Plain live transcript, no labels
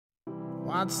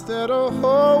What's there to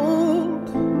hold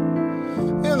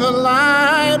in the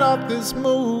light of this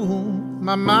moon?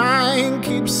 My mind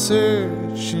keeps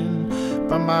searching,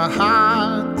 but my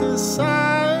heart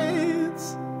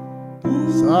decides.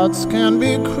 Thoughts can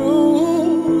be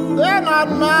cruel, they're not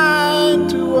mine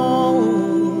to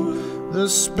own. The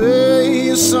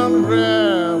space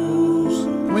unravels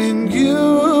when you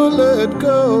let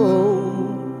go.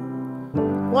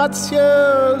 What's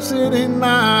yours, it ain't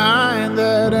mine.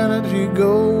 That energy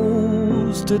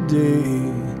goes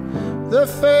today. The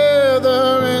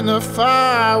feather in the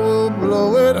fire will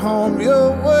blow it home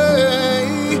your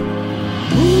way.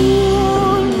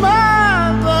 Moon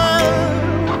mother,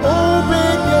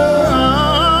 open your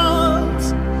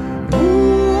arms.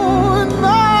 Moon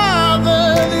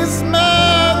mother, this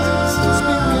magic's just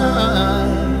begun.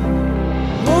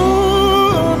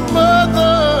 Moon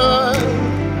mother,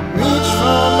 reach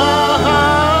for my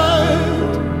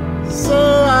heart so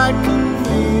I can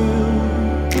feel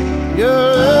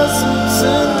your essence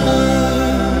in me.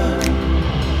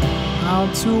 How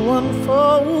to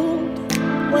unfold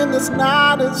when this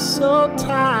knot is so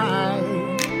tight.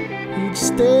 Each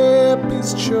step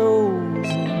is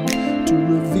chosen to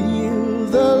reveal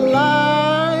the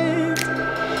light.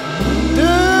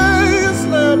 Days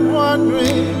left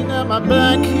wondering, am I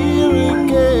back here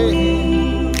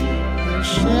again? The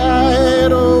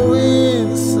shadow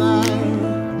inside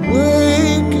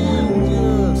waking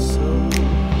your soul.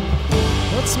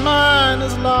 What's mine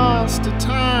is lost to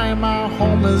time. Our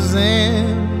home is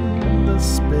in the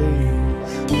space.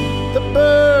 The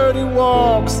bird who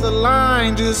walks the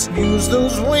line, just use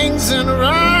those wings and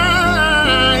rise.